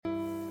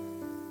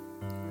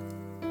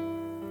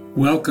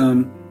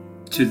Welcome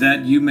to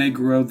That You May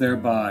Grow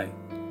Thereby,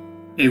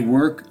 a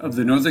work of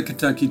the Northern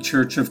Kentucky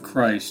Church of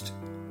Christ.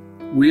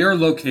 We are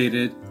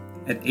located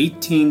at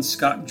 18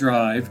 Scott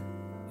Drive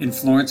in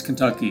Florence,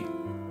 Kentucky.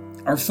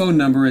 Our phone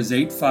number is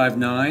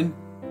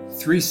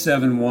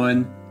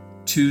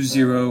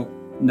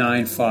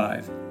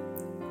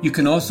 859-371-2095. You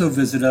can also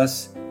visit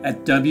us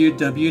at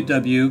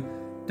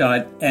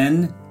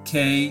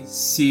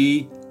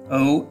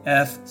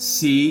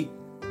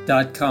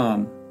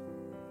www.nkcofc.com.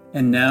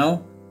 And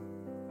now,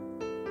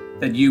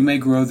 that you may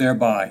grow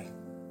thereby.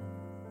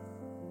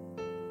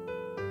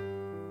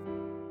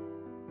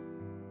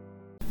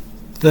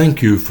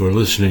 Thank you for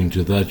listening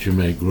to That You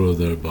May Grow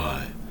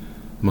Thereby.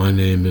 My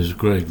name is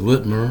Greg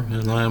Littmer,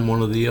 and I am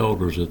one of the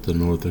elders at the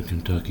Northern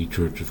Kentucky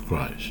Church of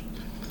Christ.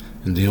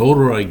 And the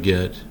older I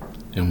get,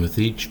 and with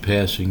each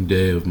passing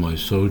day of my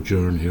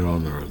sojourn here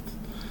on earth,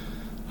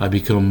 I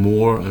become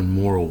more and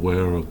more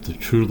aware of the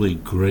truly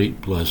great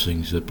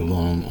blessings that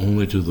belong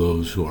only to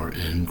those who are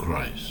in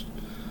Christ.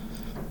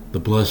 The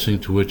blessing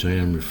to which I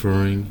am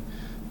referring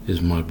is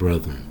my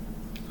brethren.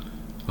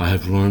 I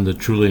have learned that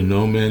truly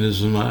no man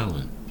is an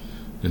island,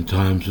 and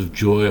times of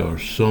joy are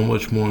so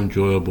much more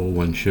enjoyable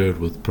when shared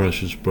with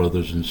precious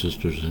brothers and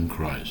sisters in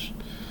Christ.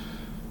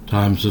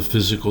 Times of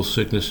physical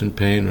sickness and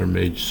pain are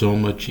made so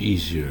much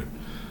easier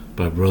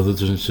by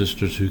brothers and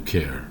sisters who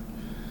care.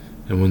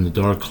 And when the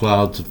dark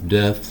clouds of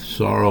death,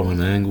 sorrow,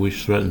 and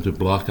anguish threaten to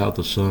block out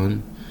the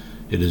sun,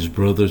 it is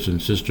brothers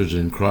and sisters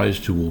in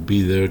Christ who will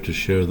be there to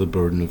share the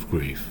burden of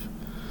grief.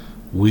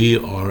 We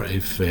are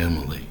a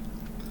family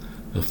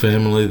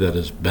that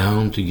is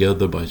bound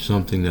together by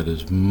something that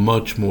is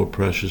much more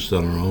precious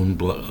than our own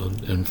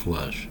blood and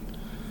flesh.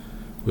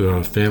 We are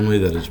a family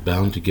that is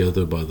bound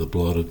together by the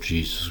blood of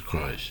Jesus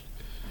Christ.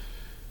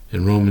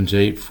 In Romans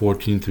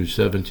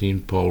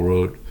 8:14-17, Paul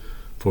wrote,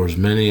 "For as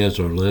many as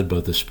are led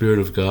by the Spirit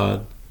of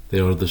God, they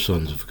are the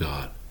sons of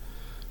God.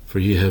 For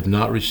ye have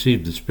not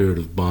received the spirit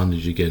of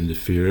bondage again to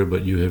fear,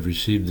 but you have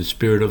received the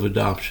spirit of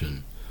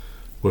adoption,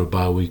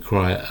 whereby we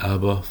cry,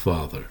 Abba,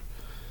 Father.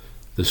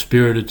 The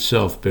Spirit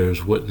itself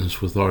bears witness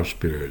with our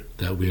spirit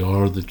that we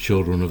are the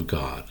children of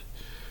God.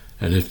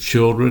 And if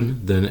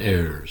children, then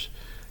heirs,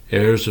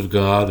 heirs of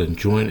God and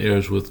joint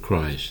heirs with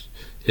Christ,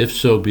 if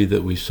so be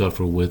that we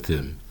suffer with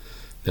him,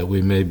 that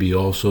we may be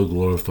also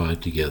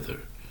glorified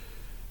together."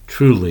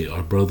 Truly,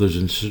 our brothers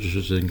and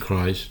sisters in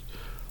Christ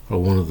are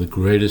one of the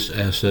greatest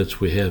assets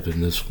we have in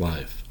this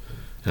life,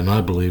 and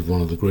I believe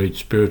one of the great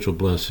spiritual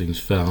blessings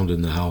found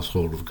in the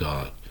household of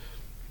God.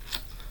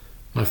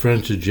 My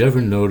friends, did you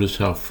ever notice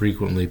how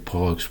frequently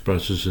Paul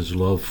expresses his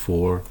love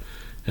for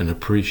and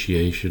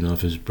appreciation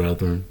of his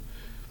brethren?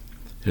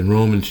 In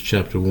Romans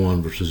chapter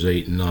 1, verses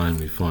 8 and 9,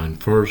 we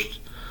find, "First,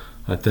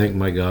 I thank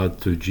my God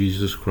through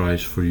Jesus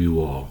Christ for you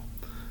all,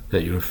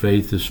 that your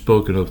faith is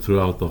spoken of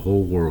throughout the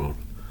whole world.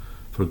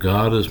 For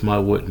God is my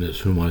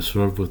witness, whom I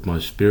serve with my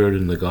spirit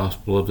in the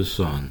gospel of his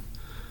Son,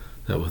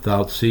 that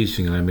without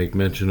ceasing I make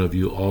mention of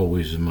you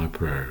always in my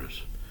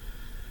prayers."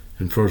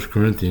 In 1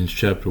 Corinthians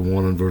chapter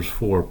 1 and verse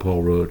 4,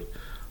 Paul wrote,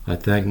 "I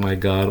thank my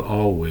God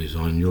always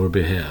on your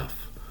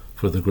behalf,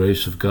 for the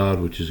grace of God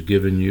which is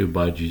given you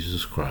by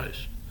Jesus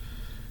Christ."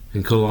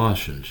 In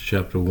Colossians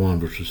chapter 1,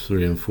 verses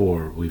 3 and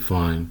 4, we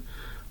find,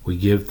 "We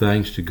give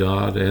thanks to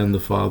God and the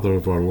Father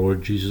of our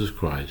Lord Jesus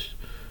Christ,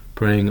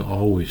 praying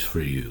always for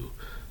you,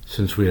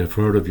 since we have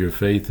heard of your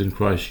faith in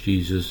Christ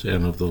Jesus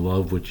and of the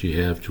love which ye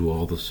have to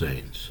all the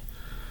saints."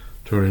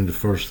 Turning to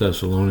 1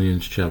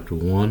 Thessalonians chapter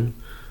 1,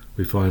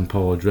 we find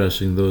Paul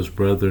addressing those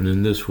brethren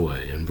in this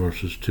way in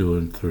verses 2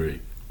 and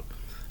 3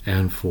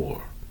 and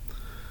 4.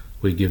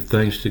 "We give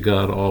thanks to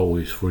God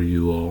always for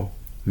you all,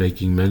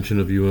 making mention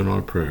of you in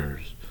our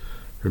prayers,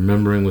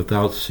 remembering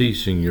without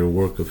ceasing your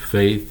work of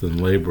faith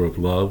and labor of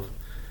love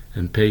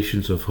and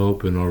patience of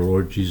hope in our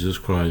Lord Jesus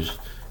Christ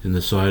in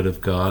the sight of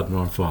God and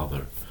our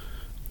Father,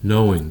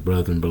 knowing,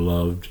 brethren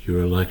beloved,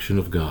 your election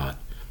of God."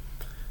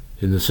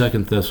 In the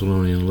 2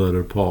 Thessalonian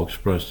letter, Paul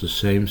expressed the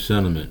same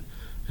sentiment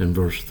in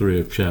verse 3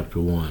 of chapter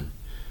 1.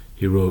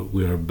 He wrote,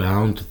 "We are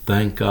bound to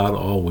thank God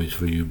always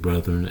for you,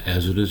 brethren,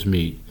 as it is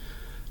meet,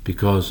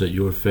 because that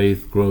your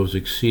faith grows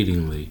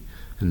exceedingly,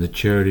 and the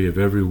charity of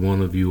every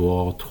one of you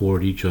all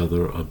toward each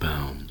other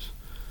abounds."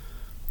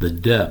 The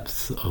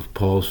depth of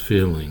Paul's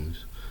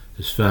feelings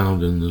is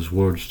found in his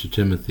words to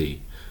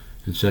Timothy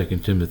in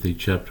 2 Timothy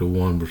chapter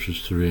 1,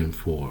 verses 3 and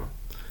 4.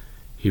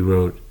 He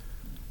wrote,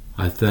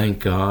 "I thank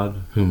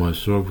God, whom I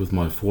serve with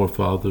my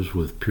forefathers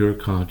with pure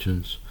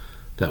conscience,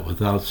 that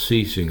without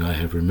ceasing I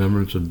have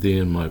remembrance of thee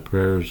in my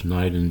prayers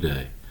night and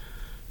day,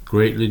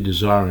 greatly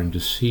desiring to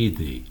see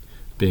thee,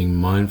 being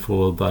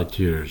mindful of thy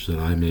tears, that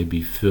I may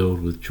be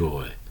filled with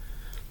joy."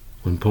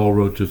 When Paul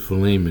wrote to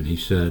Philemon, he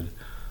said,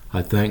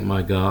 "I thank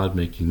my God,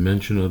 making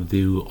mention of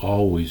thee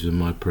always in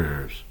my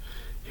prayers,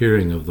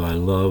 hearing of thy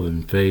love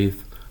and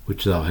faith,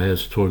 which thou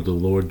hast toward the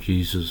Lord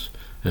Jesus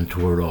and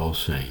toward all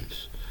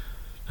saints."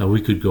 Now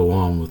we could go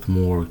on with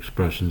more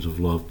expressions of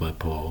love by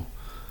Paul,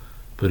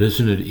 but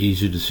isn't it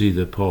easy to see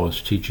that Paul is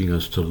teaching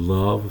us to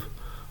love,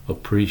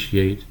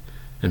 appreciate,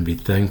 and be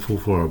thankful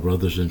for our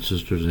brothers and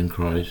sisters in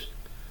Christ?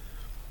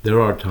 There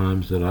are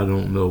times that I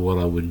don't know what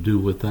I would do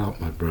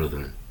without my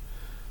brethren,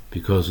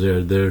 because they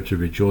are there to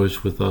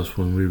rejoice with us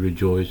when we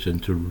rejoice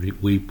and to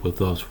weep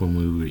with us when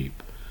we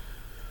weep.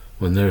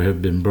 When there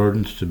have been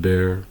burdens to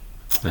bear,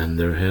 and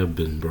there have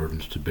been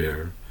burdens to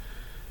bear,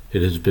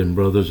 it has been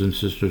brothers and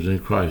sisters in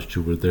Christ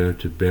who were there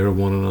to bear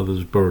one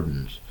another's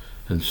burdens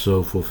and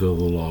so fulfill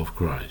the law of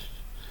Christ.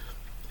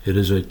 It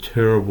is a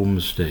terrible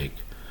mistake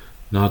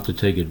not to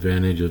take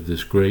advantage of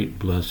this great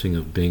blessing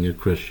of being a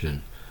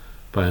Christian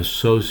by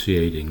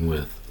associating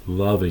with,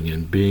 loving,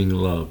 and being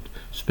loved,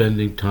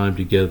 spending time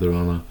together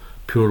on a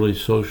purely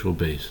social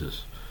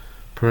basis,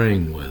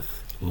 praying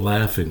with,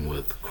 laughing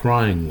with,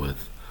 crying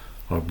with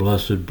our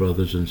blessed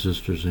brothers and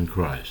sisters in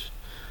Christ.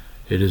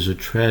 It is a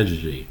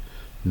tragedy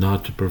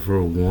not to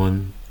prefer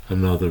one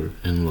another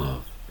in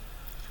love.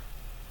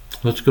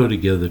 Let's go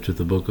together to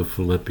the book of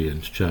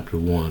Philippians, chapter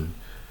 1,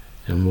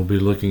 and we'll be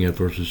looking at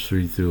verses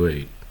 3 through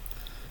 8.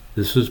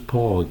 This is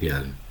Paul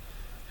again,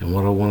 and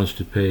what I want us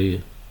to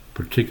pay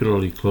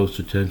particularly close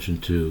attention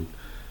to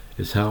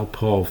is how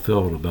Paul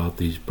felt about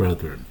these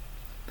brethren.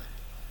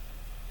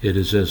 It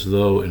is as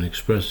though in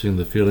expressing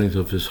the feelings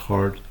of his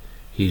heart,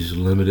 he's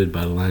limited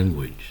by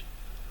language.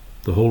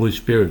 The Holy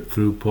Spirit,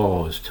 through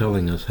Paul, is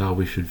telling us how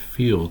we should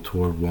feel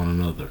toward one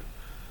another.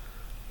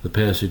 The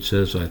passage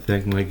says, "I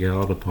thank my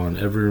God upon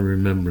every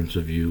remembrance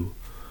of you,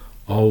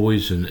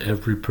 always in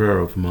every prayer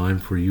of mine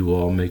for you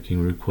all,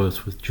 making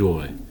requests with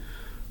joy,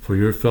 for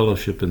your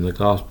fellowship in the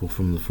gospel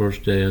from the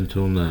first day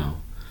until now,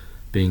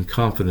 being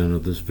confident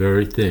of this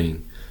very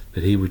thing,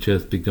 that he which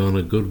hath begun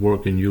a good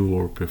work in you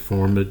will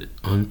perform it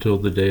until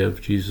the day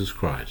of Jesus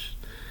Christ.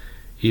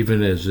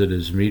 Even as it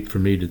is meet for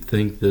me to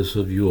think this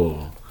of you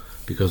all,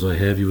 because I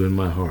have you in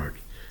my heart,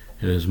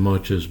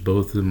 inasmuch as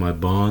both in my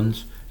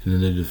bonds and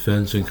in the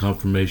defense and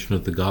confirmation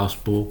of the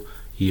gospel,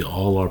 ye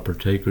all are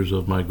partakers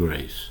of my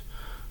grace.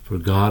 For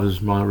God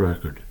is my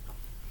record,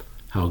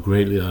 how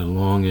greatly I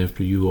long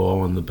after you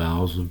all in the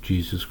bowels of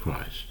Jesus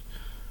Christ."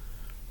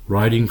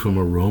 Writing from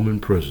a Roman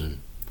prison,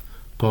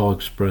 Paul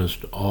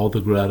expressed all the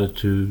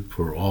gratitude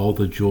for all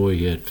the joy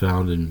he had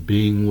found in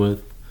being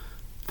with,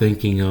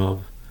 thinking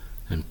of,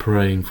 and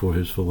praying for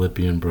his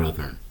Philippian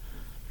brethren.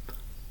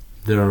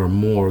 There are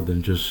more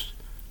than just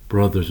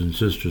brothers and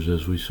sisters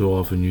as we so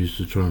often use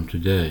the term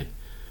today.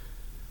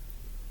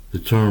 The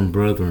term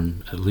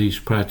brethren, at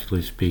least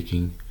practically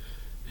speaking,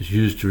 is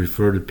used to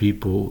refer to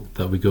people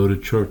that we go to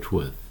church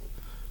with.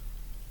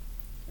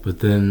 But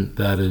then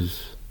that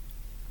is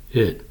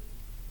it.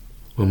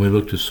 When we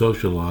look to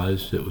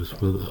socialize, it was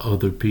with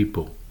other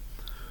people.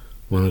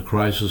 When a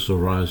crisis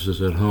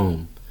arises at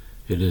home,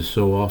 it is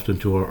so often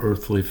to our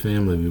earthly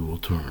family we will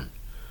turn.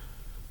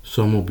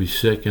 Some will be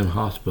sick and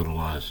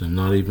hospitalized and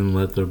not even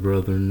let their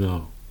brethren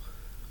know.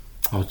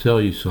 I'll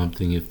tell you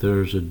something, if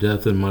there is a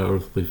death in my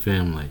earthly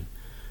family,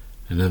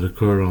 and it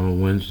occurred on a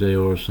Wednesday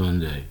or a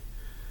Sunday,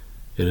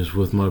 it is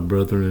with my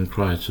brethren in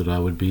Christ that I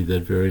would be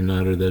that very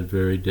night or that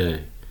very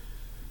day.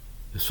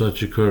 If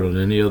such occurred on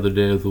any other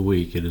day of the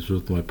week, it is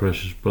with my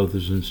precious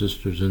brothers and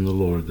sisters in the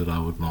Lord that I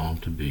would long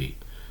to be.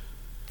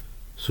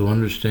 So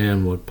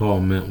understand what Paul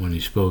meant when he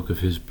spoke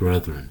of his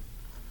brethren.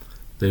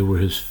 They were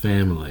his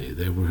family.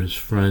 They were his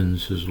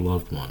friends, his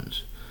loved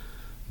ones.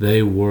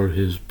 They were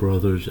his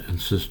brothers and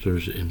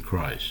sisters in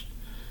Christ.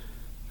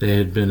 They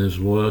had been as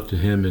loyal to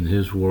him in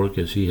his work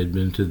as he had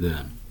been to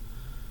them.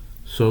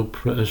 So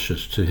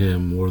precious to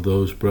him were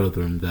those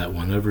brethren that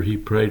whenever he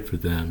prayed for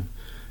them,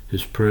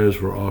 his prayers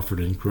were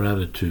offered in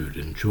gratitude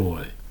and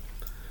joy.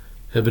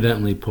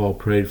 Evidently, Paul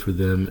prayed for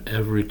them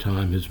every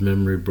time his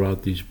memory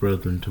brought these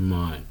brethren to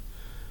mind.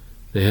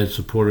 They had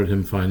supported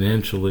him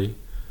financially,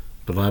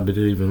 but I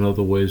believe in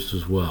other ways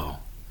as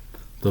well.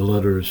 The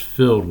letter is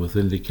filled with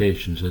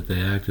indications that they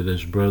acted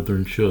as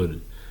brethren should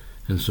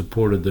and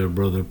supported their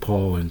brother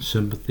Paul in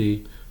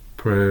sympathy,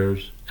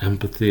 prayers,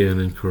 empathy,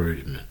 and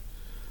encouragement.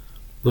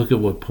 Look at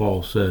what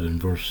Paul said in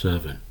verse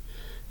 7.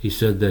 He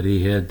said that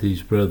he had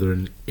these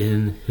brethren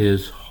in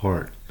his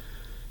heart.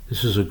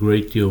 This is a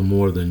great deal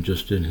more than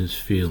just in his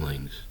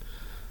feelings.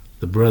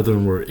 The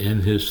brethren were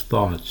in his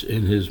thoughts,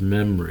 in his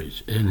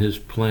memories, in his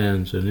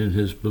plans, and in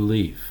his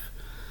belief.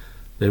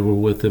 They were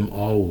with him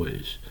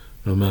always,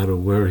 no matter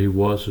where he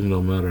was and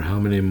no matter how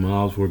many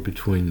miles were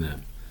between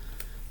them.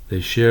 They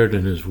shared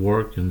in his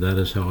work, and that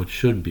is how it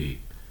should be.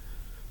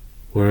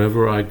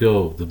 Wherever I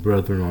go, the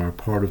brethren are a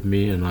part of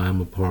me, and I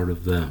am a part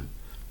of them.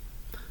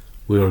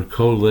 We are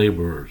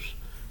co-laborers,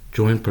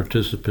 joint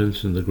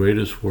participants in the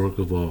greatest work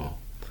of all.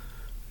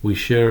 We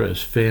share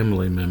as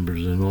family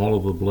members in all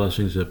of the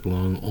blessings that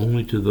belong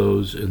only to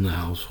those in the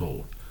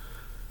household.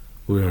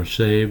 We are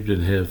saved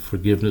and have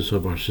forgiveness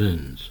of our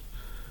sins.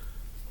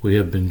 We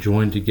have been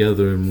joined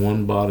together in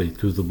one body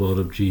through the blood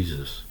of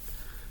Jesus.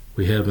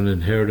 We have an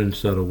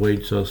inheritance that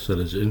awaits us that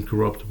is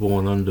incorruptible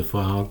and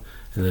undefiled,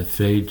 and that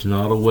fades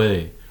not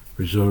away,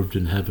 reserved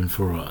in heaven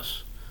for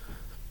us.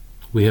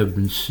 We have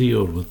been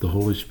sealed with the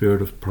Holy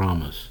Spirit of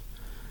promise,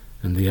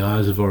 and the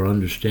eyes of our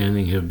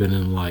understanding have been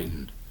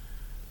enlightened.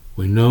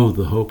 We know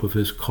the hope of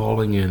his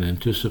calling and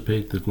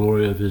anticipate the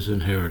glory of his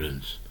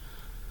inheritance.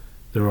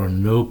 There are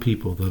no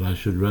people that I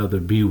should rather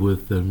be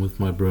with than with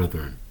my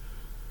brethren.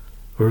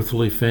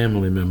 Earthly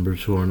family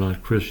members who are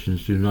not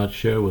Christians do not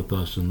share with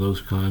us in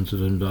those kinds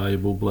of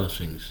invaluable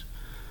blessings.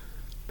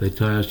 They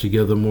tie us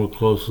together more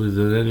closely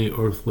than any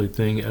earthly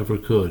thing ever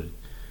could,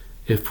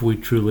 if we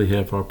truly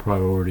have our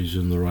priorities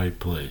in the right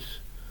place.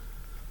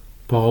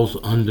 Paul's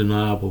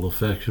undeniable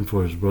affection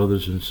for his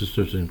brothers and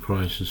sisters in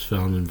Christ is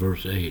found in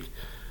verse 8,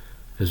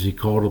 as he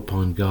called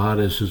upon God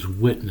as his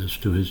witness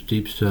to his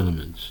deep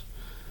sentiments.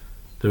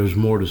 There is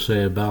more to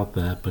say about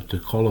that, but to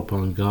call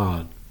upon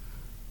God,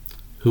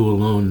 who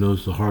alone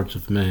knows the hearts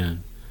of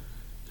man,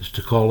 is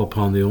to call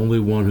upon the only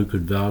one who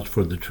could vouch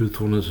for the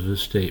truthfulness of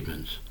his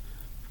statements.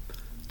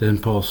 Then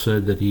Paul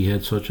said that he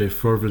had such a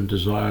fervent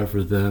desire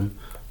for them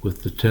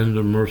with the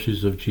tender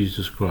mercies of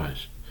Jesus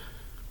Christ.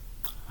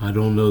 I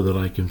don't know that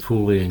I can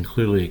fully and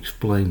clearly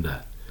explain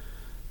that.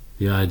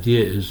 The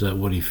idea is that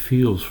what he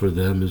feels for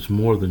them is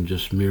more than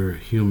just mere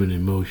human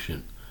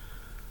emotion.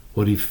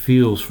 What he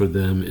feels for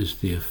them is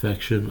the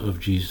affection of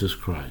Jesus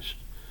Christ.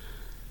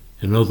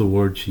 In other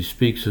words, he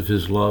speaks of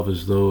his love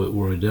as though it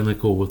were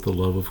identical with the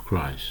love of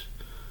Christ.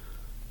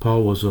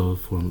 Paul was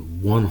of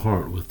one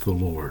heart with the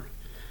Lord.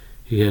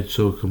 He had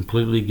so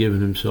completely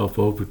given himself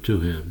over to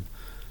him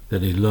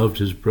that he loved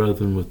his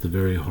brethren with the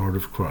very heart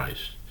of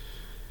Christ.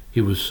 He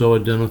was so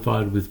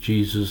identified with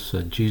Jesus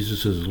that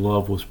Jesus'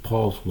 love was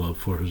Paul's love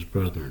for his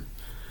brethren.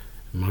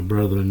 And my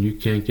brethren, you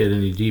can't get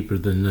any deeper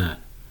than that.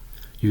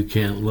 You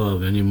can't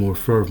love any more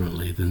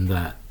fervently than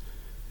that.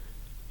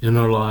 In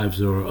our lives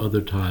there are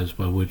other ties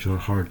by which our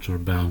hearts are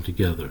bound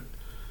together.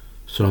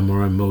 Some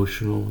are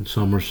emotional and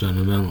some are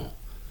sentimental.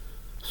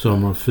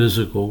 Some are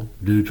physical,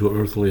 due to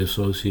earthly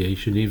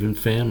association, even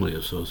family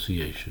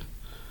association.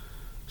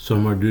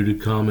 Some are due to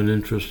common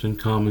interest and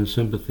common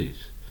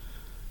sympathies.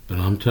 But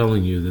I'm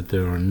telling you that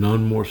there are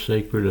none more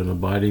sacred and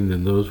abiding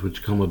than those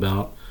which come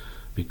about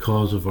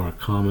because of our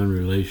common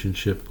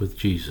relationship with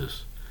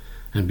Jesus,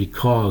 and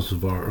because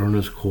of our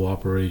earnest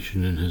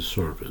cooperation in his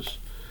service.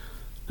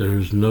 There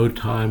is no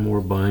tie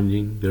more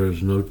binding, there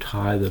is no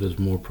tie that is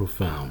more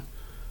profound.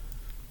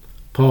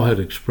 Paul had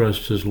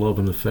expressed his love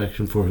and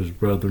affection for his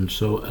brethren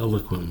so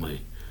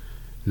eloquently.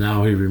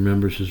 Now he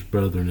remembers his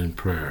brethren in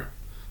prayer.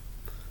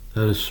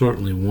 That is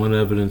certainly one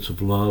evidence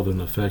of love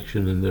and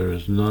affection, and there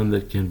is none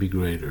that can be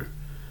greater.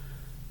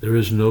 There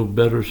is no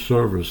better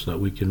service that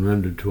we can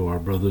render to our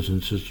brothers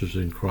and sisters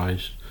in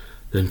Christ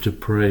than to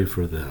pray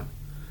for them.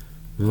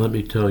 And let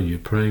me tell you,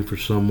 praying for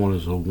someone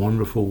is a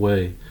wonderful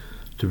way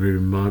to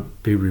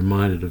be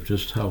reminded of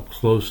just how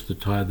close the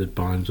tie that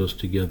binds us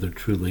together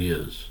truly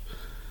is.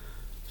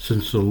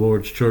 Since the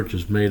Lord's church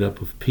is made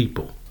up of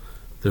people,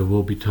 there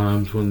will be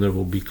times when there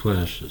will be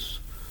clashes.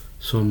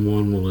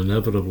 Someone will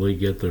inevitably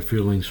get their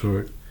feelings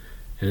hurt,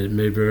 and it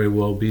may very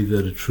well be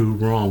that a true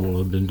wrong will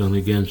have been done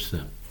against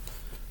them.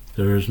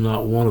 There is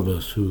not one of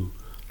us who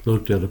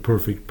looked at a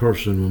perfect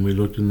person when we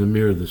looked in the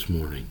mirror this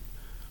morning.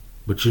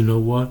 But you know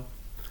what?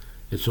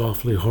 It's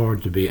awfully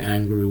hard to be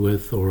angry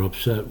with or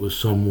upset with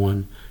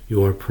someone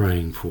you are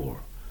praying for.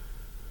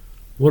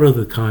 What are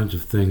the kinds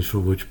of things for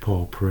which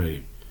Paul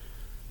prayed?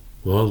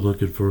 Well,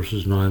 look at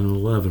verses 9 and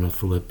 11 of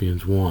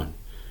Philippians 1.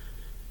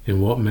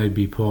 In what may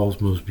be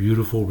Paul's most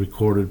beautiful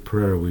recorded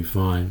prayer we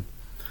find,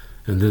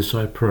 "And this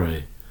I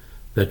pray,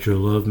 that your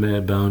love may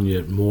abound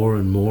yet more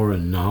and more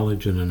in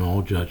knowledge and in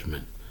all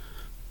judgment,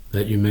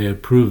 that you may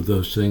approve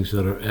those things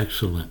that are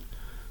excellent,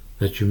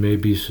 that you may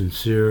be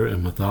sincere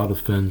and without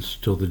offense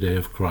till the day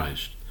of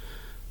Christ,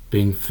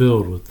 being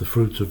filled with the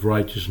fruits of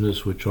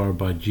righteousness which are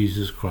by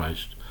Jesus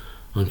Christ,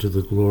 unto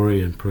the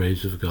glory and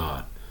praise of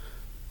God."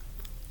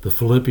 The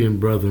Philippian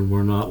brethren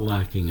were not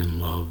lacking in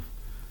love,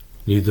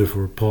 neither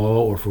for Paul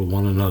or for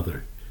one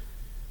another.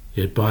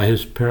 Yet by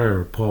his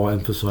prayer, Paul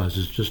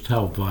emphasizes just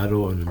how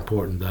vital and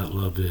important that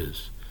love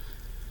is.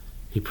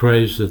 He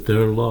prays that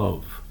their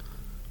love,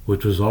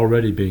 which was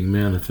already being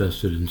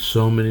manifested in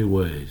so many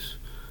ways,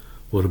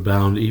 would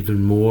abound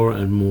even more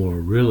and more,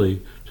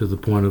 really to the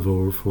point of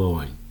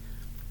overflowing.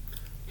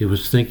 He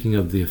was thinking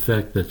of the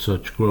effect that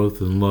such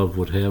growth in love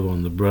would have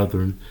on the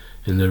brethren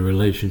in their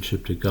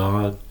relationship to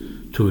God,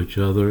 to each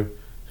other,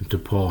 and to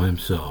Paul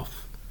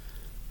himself.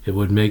 It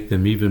would make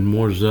them even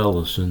more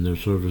zealous in their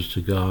service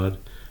to God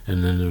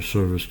and in their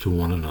service to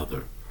one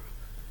another.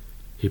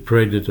 He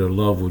prayed that their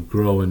love would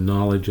grow in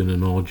knowledge and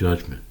in all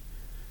judgment.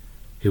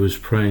 He was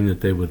praying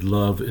that they would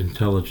love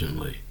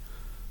intelligently.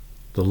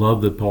 The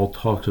love that Paul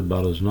talks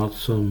about is not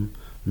some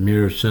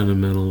mere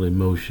sentimental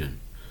emotion,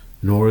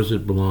 nor is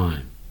it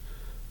blind.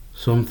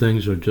 Some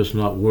things are just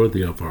not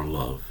worthy of our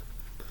love.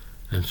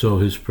 And so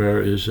his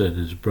prayer is that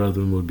his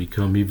brethren would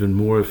become even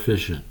more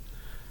efficient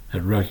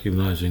at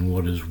recognizing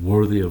what is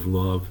worthy of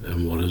love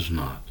and what is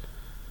not.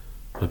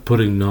 By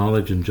putting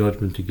knowledge and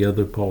judgment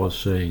together, Paul is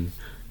saying,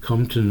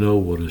 come to know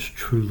what is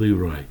truly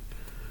right,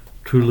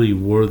 truly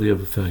worthy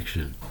of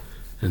affection,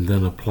 and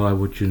then apply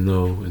what you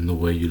know in the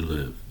way you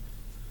live.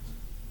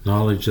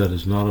 Knowledge that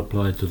is not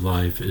applied to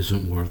life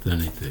isn't worth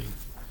anything.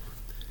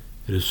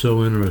 It is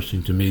so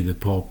interesting to me that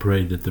Paul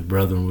prayed that the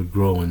brethren would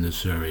grow in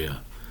this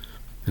area.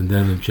 And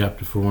then in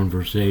chapter 4 and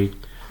verse 8,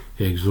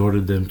 he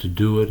exhorted them to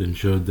do it and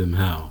showed them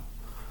how.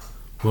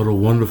 What a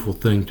wonderful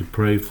thing to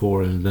pray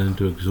for and then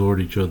to exhort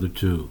each other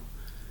to.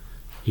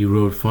 He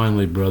wrote,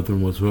 "Finally,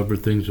 brethren, whatsoever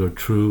things are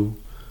true,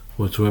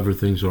 whatsoever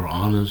things are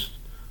honest,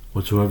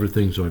 whatsoever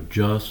things are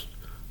just,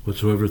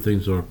 whatsoever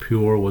things are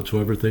pure,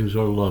 whatsoever things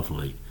are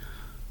lovely,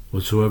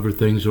 whatsoever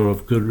things are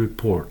of good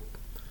report,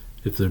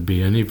 if there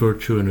be any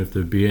virtue and if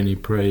there be any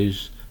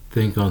praise,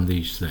 think on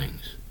these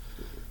things."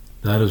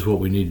 That is what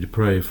we need to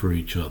pray for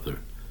each other,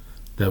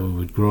 that we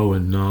would grow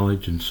in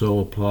knowledge and so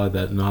apply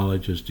that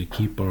knowledge as to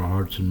keep our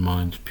hearts and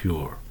minds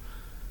pure.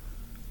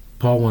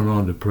 Paul went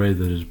on to pray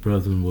that his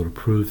brethren would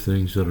approve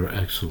things that are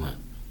excellent.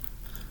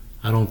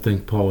 I don't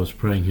think Paul is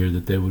praying here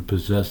that they would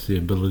possess the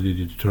ability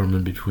to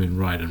determine between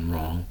right and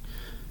wrong.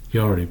 He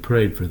already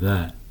prayed for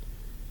that.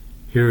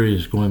 Here he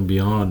is going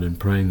beyond and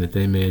praying that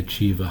they may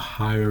achieve a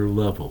higher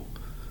level.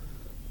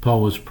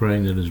 Paul was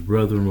praying that his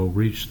brethren will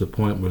reach the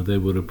point where they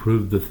would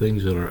approve the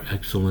things that are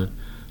excellent,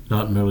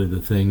 not merely the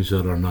things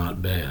that are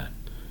not bad.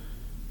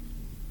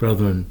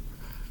 Brethren,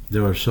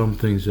 there are some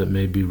things that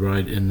may be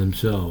right in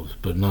themselves,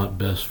 but not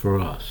best for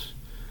us.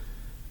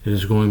 It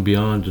is going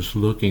beyond just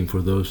looking for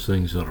those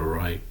things that are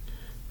right.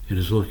 It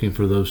is looking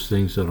for those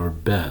things that are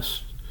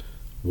best.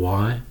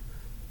 Why?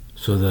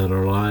 So that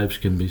our lives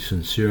can be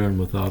sincere and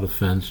without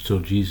offense till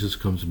Jesus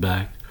comes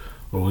back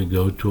or we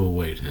go to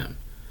await him.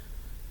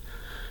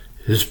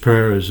 His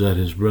prayer is that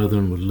his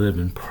brethren would live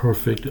in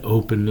perfect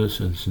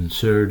openness and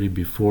sincerity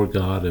before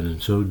God, and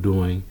in so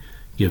doing,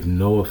 give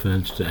no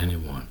offense to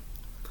anyone.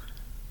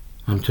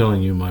 I'm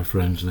telling you, my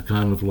friends, the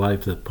kind of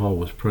life that Paul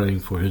was praying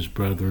for his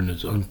brethren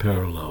is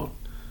unparalleled.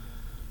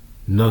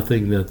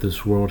 Nothing that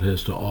this world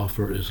has to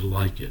offer is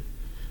like it.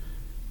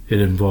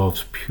 It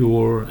involves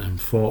pure and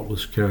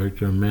faultless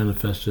character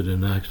manifested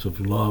in acts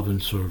of love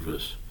and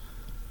service.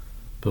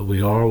 But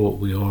we are what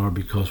we are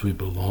because we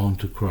belong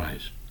to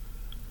Christ.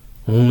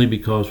 Only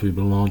because we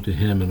belong to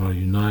him and are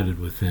united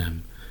with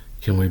him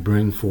can we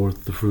bring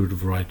forth the fruit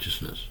of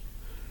righteousness.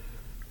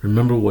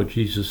 Remember what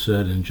Jesus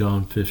said in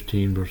John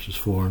 15, verses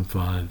 4 and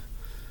 5.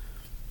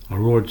 Our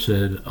Lord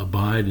said,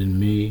 "Abide in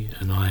me,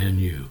 and I in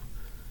you.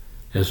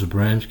 As a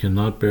branch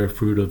cannot bear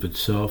fruit of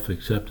itself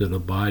except it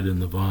abide in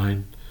the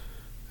vine,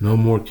 no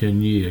more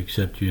can ye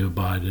except ye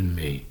abide in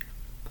me.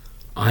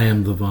 I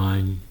am the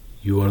vine,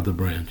 you are the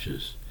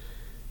branches.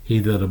 He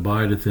that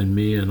abideth in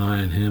me, and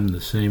I in him, the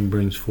same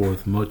brings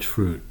forth much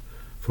fruit,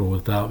 for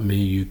without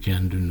me you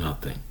can do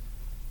nothing."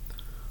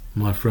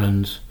 My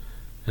friends,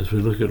 as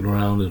we look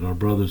around at our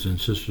brothers and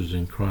sisters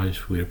in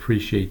Christ, we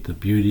appreciate the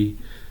beauty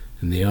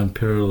and the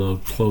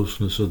unparalleled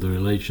closeness of the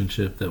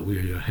relationship that we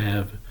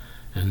have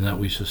and that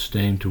we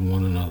sustain to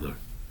one another.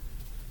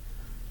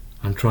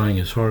 I'm trying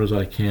as hard as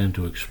I can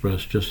to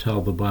express just how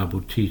the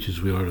Bible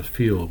teaches we are to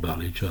feel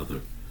about each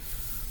other.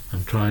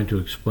 I'm trying to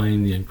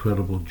explain the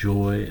incredible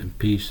joy and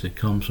peace that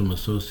comes from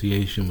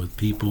association with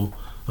people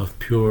of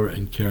pure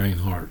and caring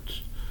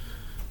hearts,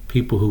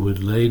 people who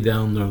would lay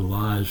down their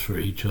lives for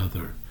each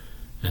other,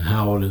 and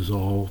how it is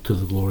all to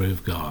the glory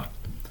of God.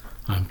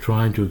 I'm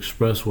trying to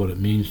express what it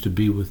means to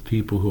be with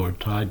people who are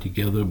tied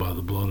together by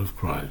the blood of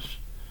Christ.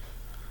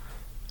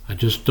 I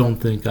just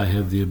don't think I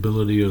have the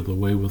ability or the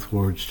way with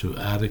words to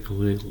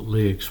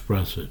adequately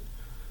express it.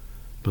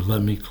 But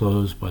let me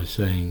close by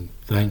saying,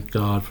 thank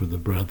God for the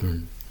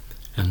brethren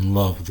and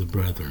love the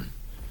brethren.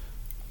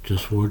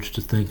 Just words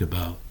to think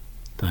about.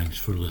 Thanks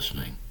for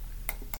listening.